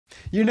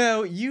You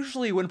know,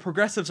 usually when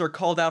progressives are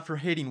called out for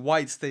hating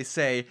whites, they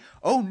say,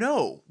 oh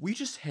no, we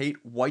just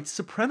hate white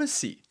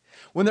supremacy.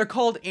 When they're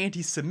called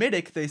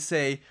anti-Semitic, they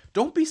say,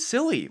 don't be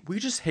silly, we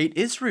just hate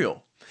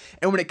Israel.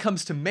 And when it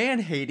comes to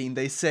man-hating,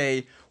 they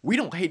say, we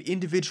don't hate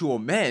individual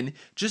men,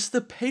 just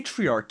the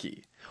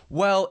patriarchy.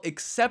 Well,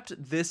 except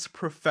this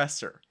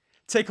professor.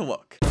 Take a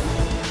look.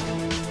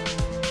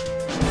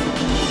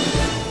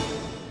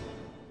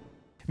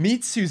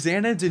 Meet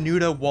Susanna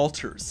Danuta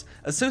Walters,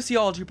 a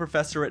sociology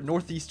professor at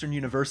Northeastern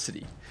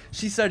University.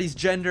 She studies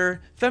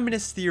gender,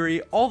 feminist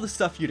theory, all the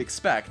stuff you'd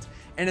expect,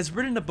 and has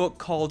written a book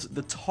called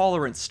The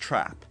Tolerance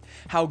Trap: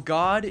 How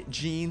God,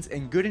 Genes,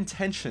 and Good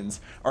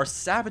Intentions Are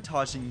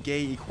Sabotaging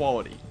Gay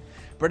Equality.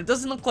 But it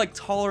doesn't look like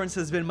tolerance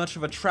has been much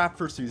of a trap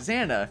for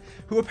Susanna,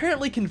 who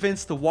apparently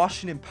convinced the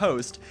Washington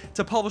Post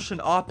to publish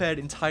an op-ed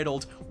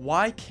entitled,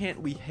 Why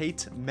Can't We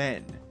Hate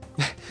Men?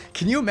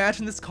 Can you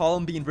imagine this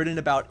column being written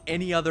about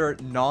any other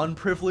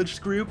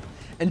non-privileged group?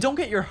 And don't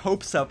get your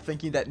hopes up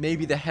thinking that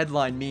maybe the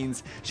headline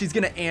means she's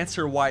gonna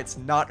answer why it's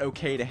not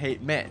okay to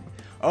hate men.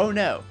 Oh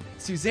no,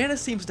 Susanna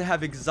seems to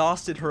have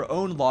exhausted her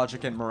own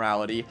logic and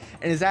morality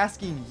and is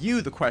asking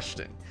you the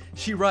question.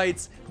 She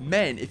writes,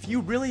 men, if you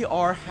really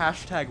are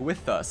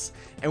 #with us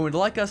and would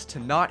like us to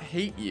not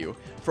hate you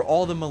for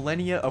all the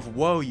millennia of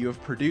woe you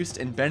have produced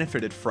and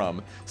benefited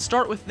from,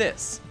 start with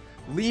this.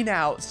 Lean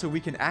out so we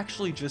can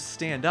actually just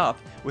stand up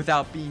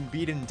without being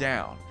beaten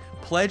down.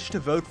 Pledge to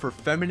vote for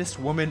feminist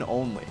woman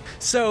only.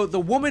 So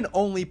the woman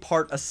only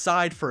part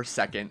aside for a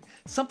second,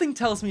 something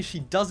tells me she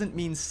doesn't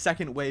mean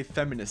second wave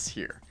feminists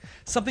here.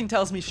 Something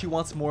tells me she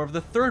wants more of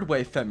the third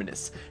wave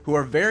feminists, who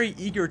are very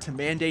eager to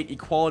mandate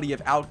equality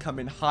of outcome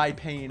in high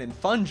paying and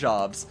fun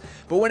jobs,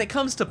 but when it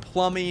comes to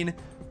plumbing,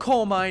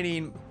 coal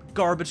mining,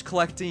 garbage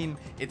collecting,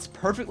 it's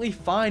perfectly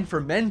fine for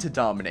men to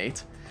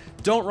dominate.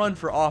 Don't run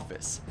for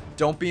office.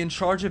 Don't be in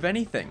charge of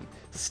anything.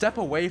 Step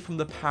away from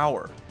the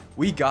power.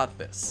 We got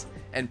this.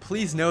 And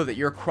please know that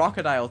your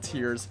crocodile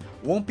tears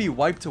won't be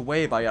wiped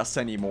away by us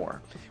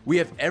anymore. We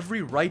have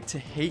every right to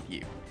hate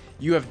you.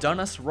 You have done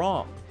us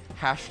wrong.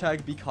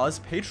 #because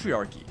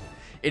patriarchy.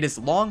 It is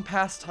long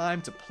past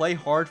time to play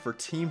hard for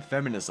team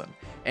feminism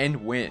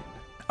and win.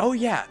 Oh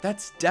yeah,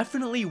 that's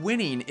definitely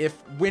winning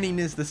if winning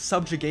is the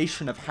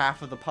subjugation of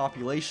half of the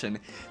population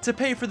to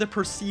pay for the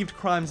perceived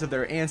crimes of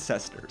their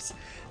ancestors.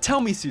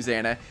 Tell me,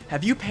 Susanna,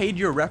 have you paid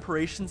your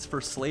reparations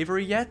for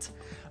slavery yet?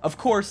 Of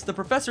course, the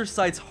professor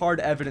cites hard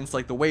evidence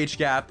like the wage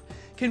gap,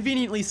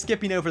 conveniently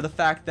skipping over the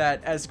fact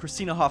that, as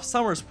Christina Hoff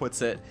Sommers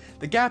puts it,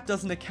 the gap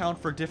doesn't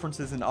account for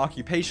differences in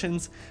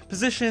occupations,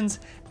 positions,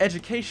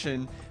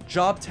 education,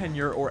 job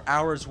tenure, or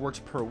hours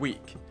worked per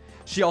week.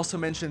 She also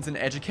mentions an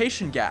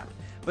education gap,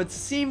 but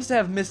seems to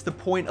have missed the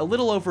point a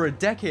little over a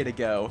decade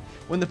ago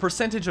when the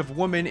percentage of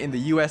women in the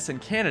US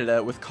and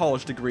Canada with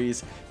college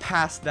degrees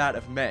passed that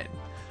of men.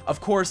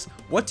 Of course,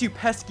 what do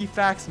pesky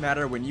facts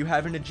matter when you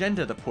have an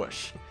agenda to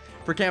push?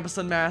 For Campus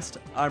Unmasked,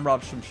 I'm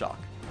Rob Shimshock.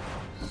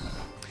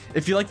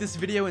 If you like this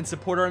video and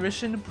support our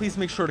mission, please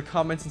make sure to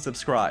comment and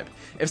subscribe.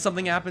 If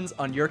something happens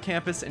on your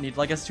campus and you'd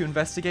like us to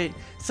investigate,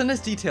 send us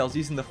details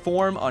using the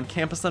form on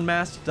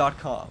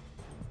campusunmasked.com.